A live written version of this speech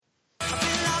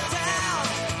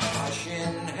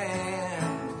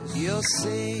you're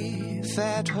safe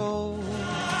at home.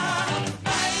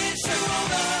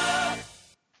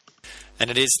 And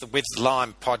it is the With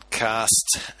Lime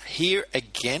podcast here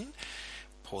again.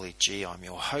 Paulie G, I'm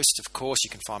your host, of course. You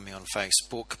can find me on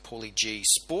Facebook, Paulie G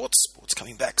Sports. Sports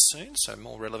coming back soon, so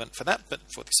more relevant for that, but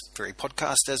for this very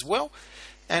podcast as well.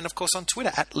 And, of course, on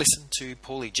Twitter, at Listen to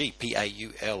Paulie G,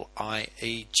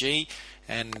 Paulieg.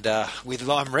 And with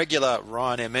Lime regular,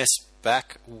 Ryan MS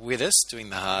back with us, doing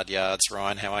the hard yards.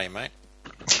 Ryan, how are you, mate?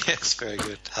 Yes, very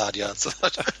good. Hard yards.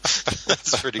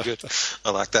 That's pretty good. I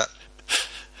like that.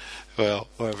 Well,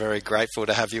 we're very grateful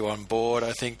to have you on board.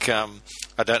 I think,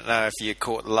 I don't know if you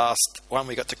caught the last one.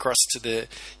 We got to cross to the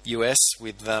US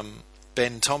with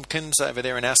Ben Tompkins over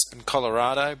there in Aspen,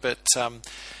 Colorado. But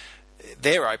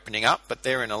they're opening up, but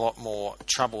they're in a lot more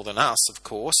trouble than us, of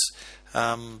course.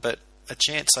 But a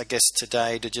chance, I guess,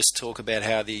 today to just talk about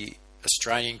how the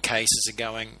Australian cases are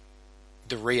going,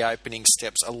 the reopening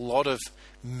steps, a lot of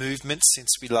movement since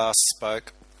we last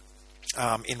spoke.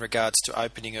 In regards to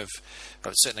opening of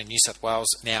certainly New South Wales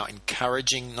now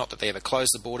encouraging, not that they ever close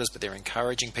the borders, but they're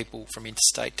encouraging people from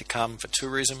interstate to come for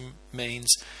tourism means,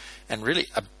 and really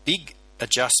a big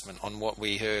adjustment on what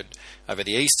we heard over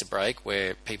the Easter break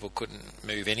where people couldn't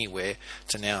move anywhere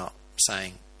to now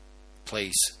saying,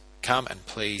 please come and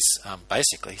please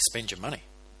basically spend your money.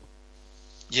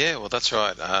 Yeah, well, that's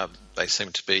right. They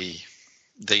seem to be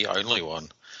the only one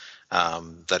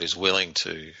that is willing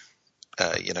to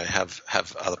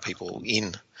have other people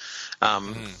in.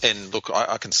 And look,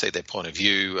 I can see their point of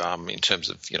view in terms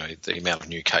of, the amount of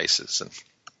new cases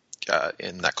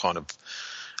and that kind of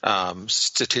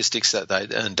statistics that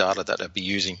and data that they'd be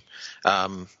using.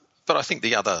 But I think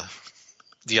the other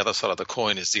side of the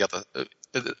coin is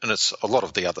and it's a lot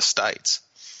of the other states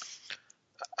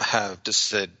have just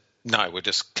said, no, we're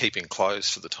just keeping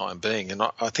closed for the time being. And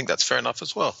I think that's fair enough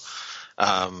as well,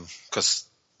 because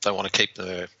they want to keep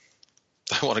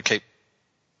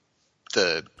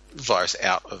the virus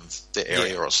out of the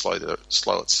area or slow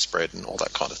its spread and all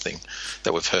that kind of thing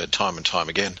that we've heard time and time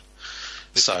again.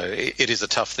 So it is a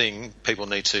tough thing. People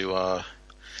need to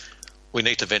we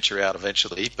need to venture out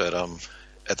eventually, but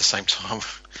at the same time,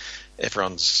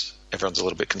 everyone's a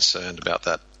little bit concerned about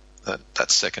that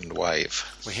second wave.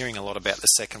 We're hearing a lot about the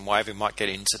second wave. We might get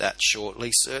into that shortly.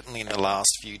 Certainly in the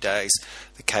last few days,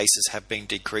 the cases have been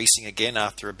decreasing again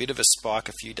after a bit of a spike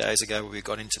a few days ago where we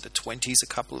got into the 20s a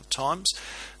couple of times.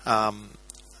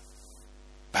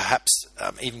 Perhaps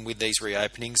even with these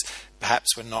reopenings,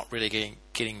 perhaps we're not really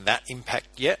getting that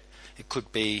impact yet. It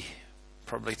could be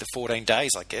probably the 14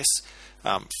 days, I guess,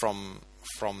 from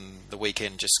the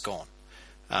weekend just gone,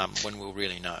 when we'll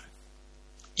really know.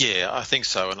 Yeah, I think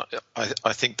so, and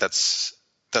I think that's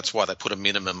why they put a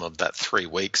minimum of that 3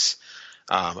 weeks.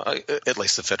 At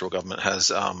least the federal government has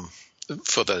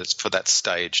for that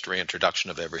staged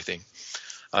reintroduction of everything.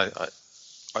 I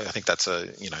think that's a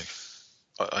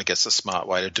smart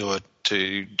way to do it,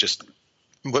 to just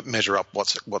measure up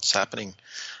what's happening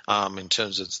in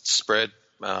terms of spread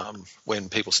when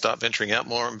people start venturing out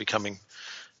more and becoming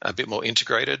a bit more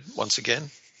integrated once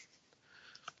again.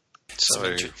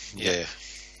 So yeah.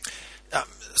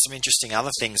 Some interesting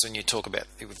other things when we've talked about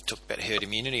herd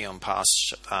immunity on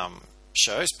past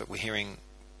shows, but we're hearing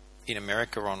in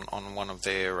America on one of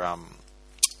their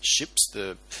ships,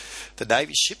 the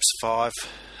Navy ships, 5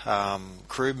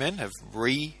 crewmen have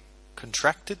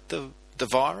contracted the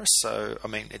virus. So, I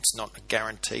mean, it's not a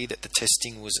guarantee that the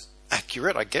testing was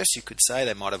accurate. I guess you could say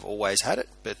they might have always had it,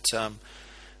 but a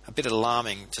bit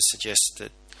alarming to suggest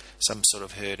that some sort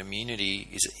of herd immunity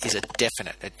is a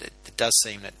definite. It does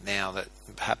seem that now that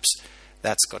perhaps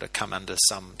that's got to come under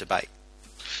some debate.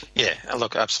 Yeah,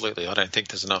 look, absolutely. I don't think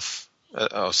there's enough.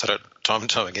 I've said it time and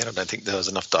time again. I don't think there was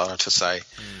enough data to say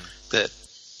that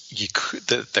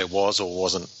that there was or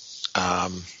wasn't,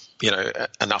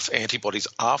 enough antibodies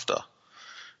after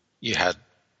you had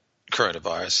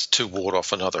coronavirus to ward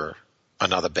off another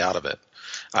bout of it.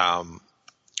 I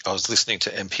was listening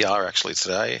to NPR actually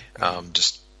today,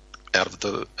 just out of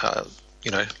the,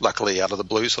 luckily out of the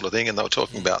blue sort of thing, and they were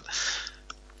talking about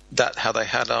that, how they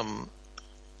had,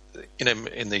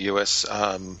 in the US,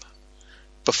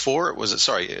 before it was,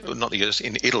 not the US,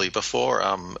 in Italy, before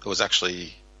it was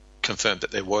actually confirmed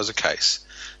that there was a case.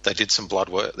 They did some blood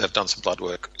work. They've done some blood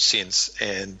work since,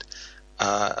 and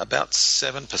about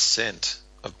 7%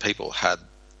 of people had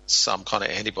some kind of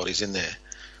antibodies in there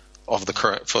for the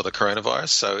coronavirus.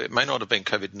 So it may not have been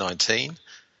COVID-19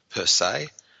 per se,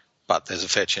 but there's a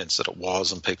fair chance that it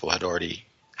was, and people had already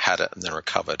had it and then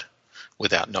recovered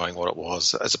without knowing what it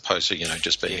was, as opposed to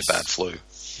just being a bad flu.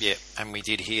 Yeah, and we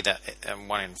did hear that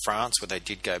one in France where they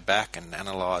did go back and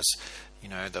analyse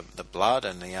the blood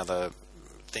and the other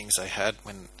things they had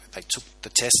when they took the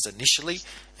test initially,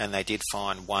 and they did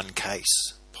find one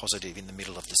case positive in the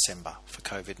middle of December for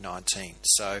COVID-19.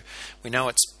 So we know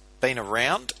it's been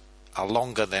around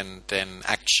longer than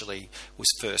actually was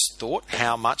first thought.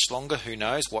 How much longer? Who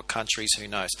knows? What countries? Who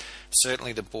knows?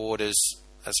 Certainly the borders,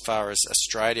 as far as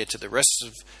Australia to the rest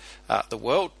of the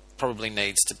world, probably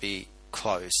needs to be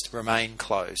closed, remain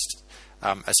closed.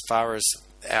 As far as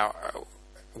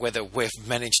whether we've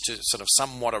managed to sort of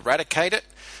somewhat eradicate it,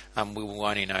 we will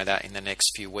only know that in the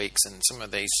next few weeks. And some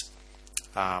of these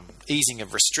easing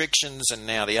of restrictions and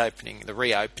now the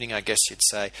reopening, I guess you'd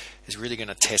say, is really going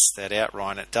to test that out,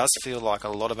 Ryan. It does feel like a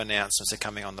lot of announcements are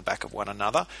coming on the back of one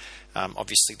another.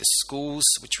 Obviously the schools,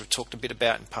 which we've talked a bit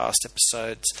about in past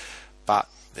episodes, but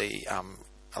the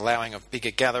allowing of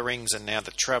bigger gatherings, and now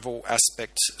the travel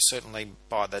aspect. Certainly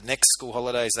by the next school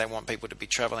holidays they want people to be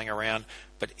travelling around,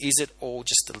 but is it all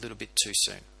just a little bit too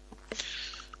soon?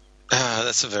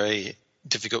 That's a very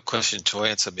difficult question to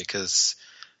answer, because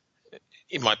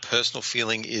in my personal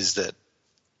feeling is that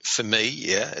for me,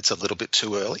 it's a little bit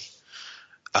too early.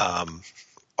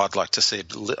 I'd like to see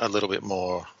a little bit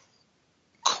more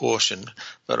caution,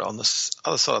 but on the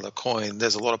other side of the coin,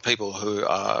 there's a lot of people who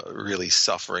are really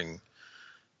suffering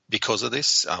because of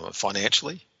this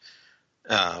financially,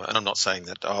 and I'm not saying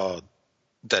that I'm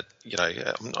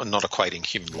not equating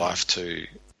human life to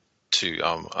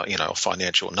a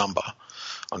financial number.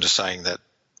 I'm just saying that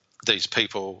these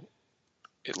people,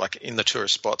 like in the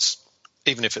tourist spots,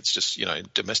 even if it's just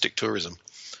domestic tourism,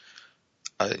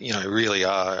 really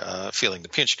are feeling the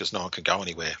pinch because no one can go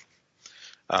anywhere.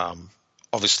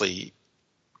 Obviously,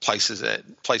 places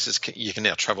you can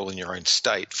now travel in your own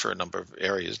state for a number of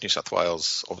areas. New South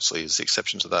Wales obviously is the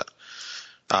exception to that,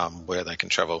 where they can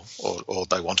travel or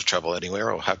they want to travel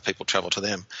anywhere or have people travel to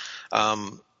them.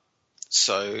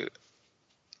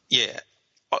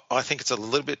 I think it's a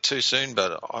little bit too soon,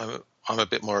 but I'm a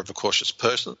bit more of a cautious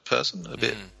person, a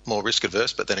bit more risk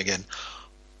averse. But then again,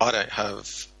 I don't have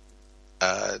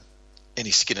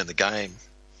any skin in the game.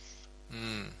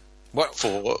 What for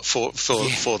the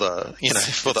for the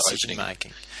decision opening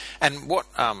making. And what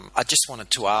I just wanted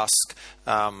to ask,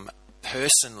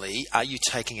 personally, are you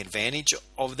taking advantage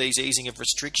of these easing of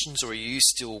restrictions, or are you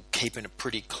still keeping a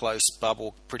pretty close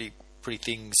bubble, pretty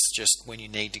things just when you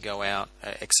need to go out,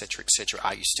 etc., etc.?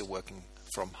 Are you still working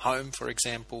from home, for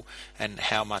example, and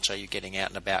how much are you getting out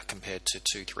and about compared to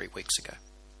 2-3 weeks ago?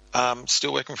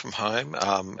 Still working from home.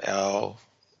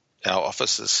 Our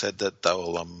office has said that they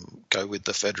will go with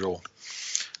the federal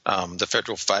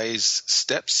phase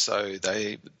steps. So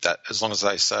that as long as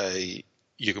they say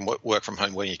you can work from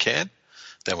home when you can,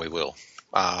 then we will.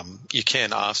 You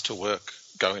can ask to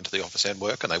go into the office and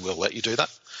work, and they will let you do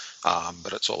that.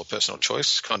 But it's all a personal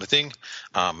choice kind of thing.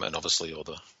 And obviously all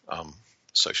the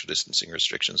social distancing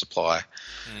restrictions apply.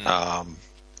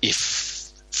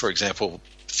 If, for example,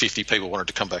 50 people wanted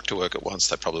to come back to work at once,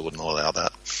 they probably wouldn't allow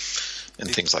that. And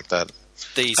things like that.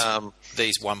 These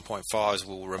 1.5s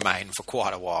will remain for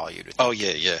quite a while, you'd think. Oh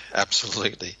yeah,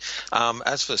 absolutely.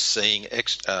 As for seeing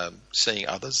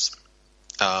others,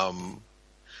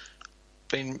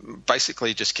 been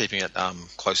basically just keeping it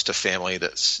close to family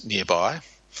that's nearby.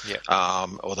 Yeah.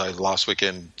 Although last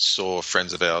weekend saw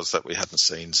friends of ours that we hadn't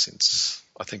seen since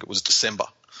I think it was December.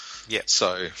 Yeah.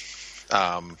 So,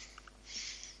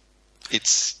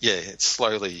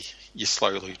 you're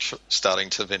slowly starting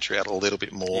to venture out a little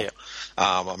bit more. Yeah.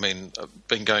 I mean, I've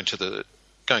been going to the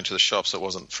shops. It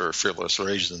wasn't for a frivolous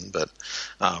reason, but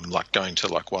like going to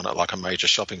a major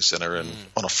shopping centre, and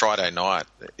on a Friday night,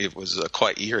 it was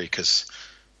quite eerie because,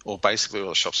 basically all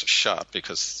the shops are shut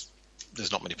because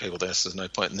there's not many people there, so there's no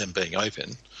point in them being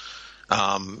open.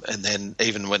 And then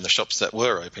even when the shops that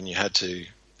were open, you had to.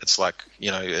 It's like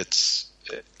it's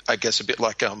I guess a bit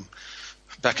like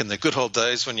back in the good old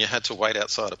days when you had to wait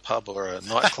outside a pub or a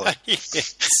nightclub. Yes.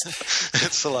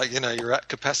 It's like, you're at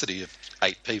capacity of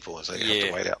 8 people, so you have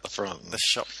to wait out the front.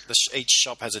 Each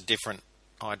shop has a different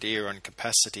idea and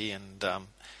capacity, and I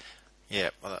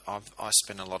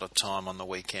spend a lot of time on the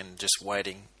weekend just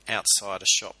waiting outside a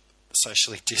shop,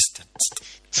 socially distanced.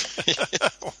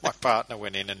 My partner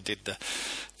went in and did there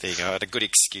you go. I had a good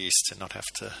excuse to not have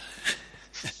to.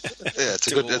 Yeah, it's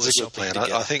a good plan.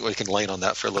 I think we can lean on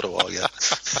that for a little while, yeah.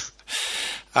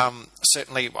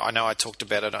 Certainly, I know I talked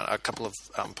about it on a couple of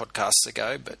podcasts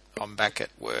ago, but I'm back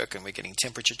at work and we're getting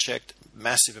temperature checked.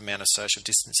 Massive amount of social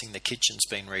distancing. The kitchen's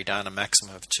been redone, a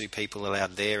maximum of 2 people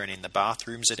allowed there and in the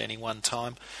bathrooms at any one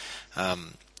time.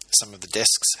 Some of the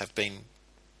desks have been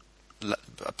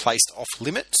placed off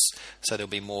limits, so there'll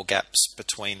be more gaps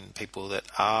between people that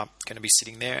are going to be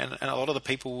sitting there, and a lot of the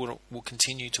people will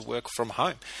continue to work from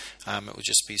home. It will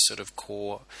just be sort of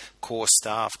core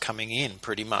staff coming in,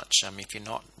 pretty much. If you're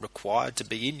not required to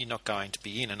be in, you're not going to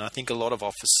be in, and I think a lot of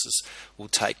offices will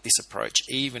take this approach,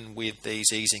 even with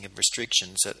these easing of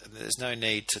restrictions. There's no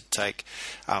need to take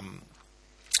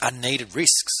unneeded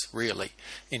risks, really,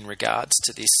 in regards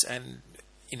to this. And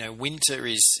winter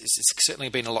is certainly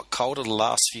been a lot colder the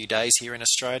last few days here in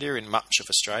Australia, in much of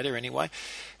Australia anyway,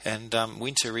 and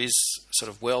winter is sort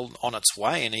of well on its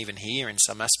way, and even here in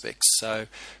some aspects. So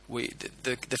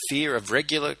the fear of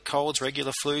regular colds,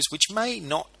 regular flus, which may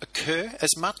not occur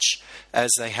as much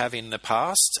as they have in the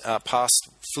past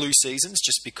flu seasons,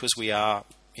 just because we are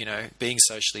being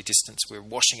socially distanced, we're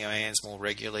washing our hands more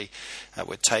regularly,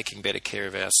 we're taking better care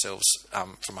of ourselves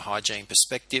from a hygiene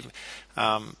perspective,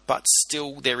 but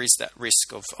still there is that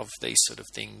risk of these sort of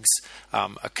things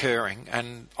occurring.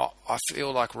 And I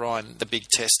feel like, Ryan, the big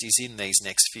test is in these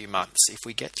next few months. If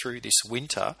we get through this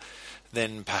winter,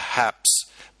 then perhaps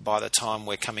by the time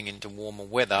we're coming into warmer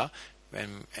weather,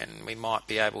 and we might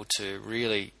be able to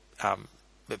really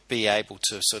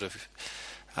sort of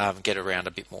get around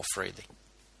a bit more freely.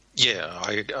 Yeah,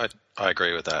 I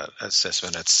agree with that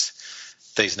assessment.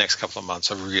 These next couple of months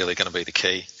are really going to be the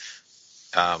key,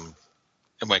 and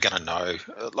we're going to know.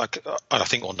 I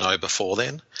think we'll know before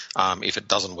then. If it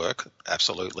doesn't work,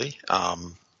 absolutely.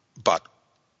 But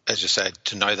as you said,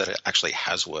 to know that it actually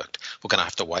has worked, we're going to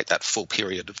have to wait that full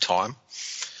period of time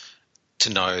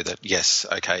to know that yes,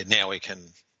 okay, now we can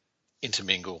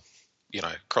intermingle,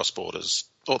 cross borders,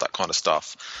 all that kind of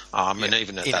stuff. And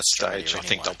even at that stage, I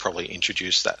think they'll probably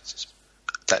introduce that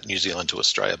New Zealand to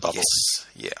Australia bubble. Yes,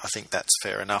 yeah, I think that's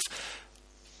fair enough.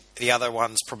 The other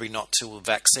one's probably not till the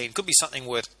vaccine. Could be something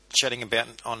worth chatting about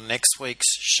on next week's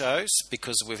shows,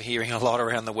 because we're hearing a lot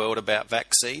around the world about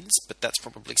vaccines, but that's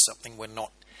probably something we're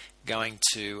not going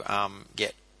to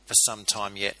get for some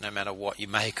time yet, no matter what you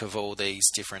make of all these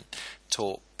different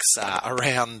talks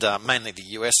around mainly the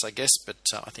US, I guess, but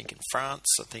I think in France,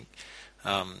 I think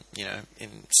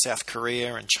in South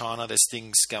Korea and China, there's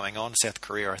things going on. South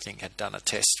Korea, I think, had done a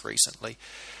test recently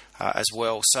as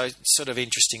well. So sort of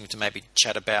interesting to maybe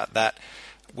chat about that.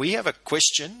 We have a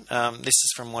question. This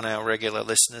is from one of our regular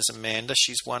listeners, Amanda.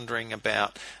 She's wondering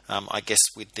about, I guess,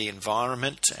 with the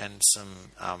environment and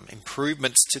some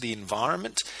improvements to the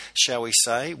environment, shall we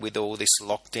say, with all this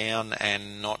lockdown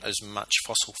and not as much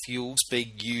fossil fuels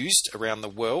being used around the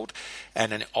world,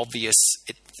 and it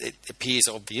appears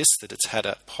obvious that it's had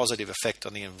a positive effect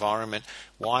on the environment.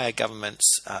 Why are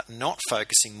governments not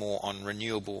focusing more on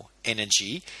renewable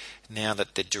energy now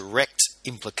that the direct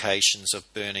implications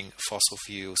of burning fossil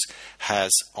fuels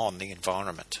has on the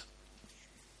environment?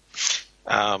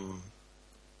 The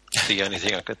only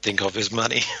thing I could think of is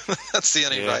money. That's the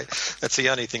only way. That's the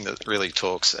only thing that really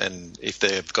talks. And if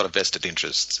they've got a vested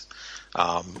interest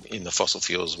in the fossil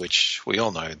fuels, which we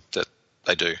all know that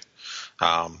they do,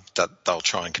 that they'll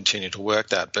try and continue to work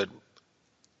that. But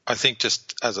I think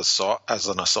just as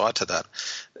an aside to that,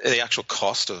 the actual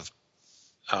cost of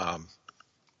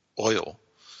oil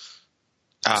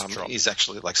is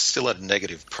actually still at a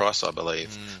negative price, I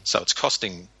believe. So it's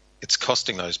costing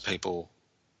those people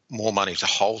more money to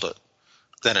hold it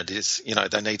than it is.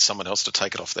 They need someone else to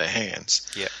take it off their hands.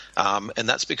 Yeah. And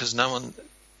that's because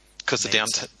because of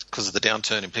the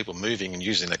downturn in people moving and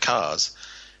using their cars,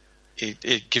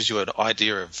 it gives you an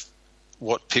idea of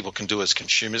what people can do as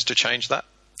consumers to change that.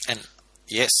 And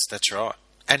yes, that's right.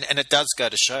 And it does go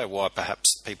to show why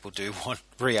perhaps people do want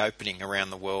reopening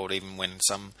around the world, even when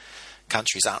some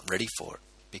countries aren't ready for it,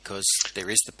 because there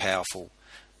is the powerful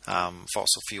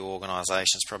fossil fuel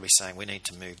organisations probably saying we need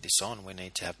to move this on. We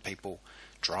need to have people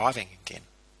driving again.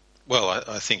 Well,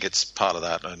 I think it's part of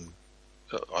that, and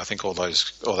I think all those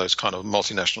kind of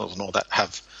multinationals and all that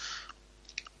have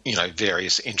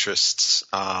various interests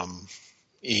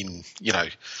in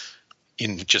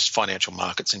just financial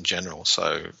markets in general.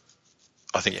 So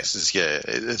I think this is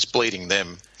it's bleeding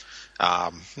them,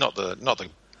 not the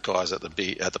guys at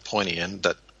the pointy end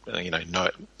that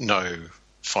no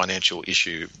financial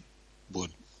issue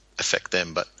would affect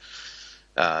them, but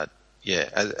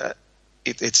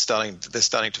it's starting. They're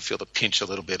starting to feel the pinch a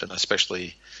little bit, and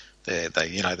especially they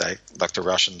like the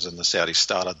Russians and the Saudis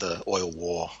started the oil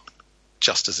war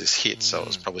just as this hit, so it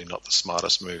was probably not the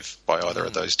smartest move by either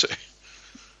of those two.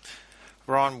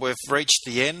 Ryan, we've reached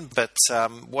the end, but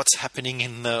what's happening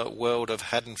in the world of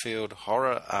Haddonfield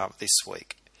horror this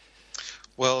week?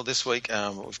 Well, this week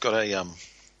we've got a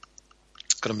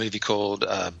movie called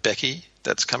Becky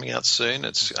that's coming out soon.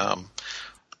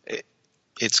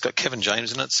 it's got Kevin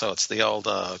James in it, so it's the old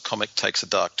comic takes a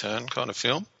dark turn kind of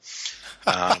film.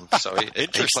 So he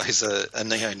plays a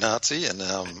neo-Nazi, and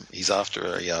he's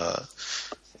after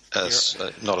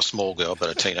not a small girl, but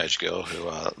a teenage girl who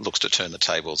looks to turn the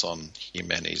tables on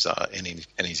him and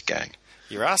his gang.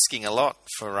 You're asking a lot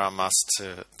for us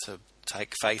to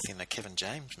take faith in the Kevin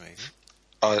James movie.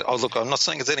 Oh, look, I'm not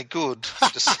saying it's any good.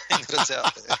 I'm just saying that it's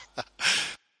out there.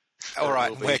 All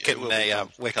right, where can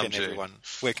everyone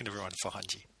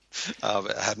find you? At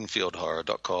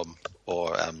haddonfieldhorror.com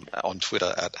or on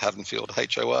Twitter at Haddonfield,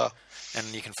 HOR. And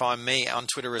you can find me on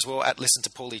Twitter as well at Listen to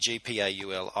Paulie G,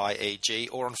 PAULIEG,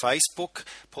 or on Facebook,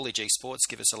 Paulie G Sports.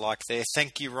 Give us a like there.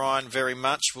 Thank you, Ryan, very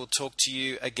much. We'll talk to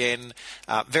you again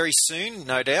very soon,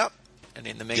 no doubt. And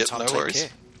in the meantime, take care.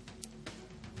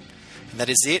 And that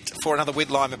is it for another With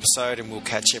Lime episode, and we'll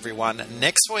catch everyone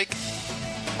next week.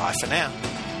 Bye for now.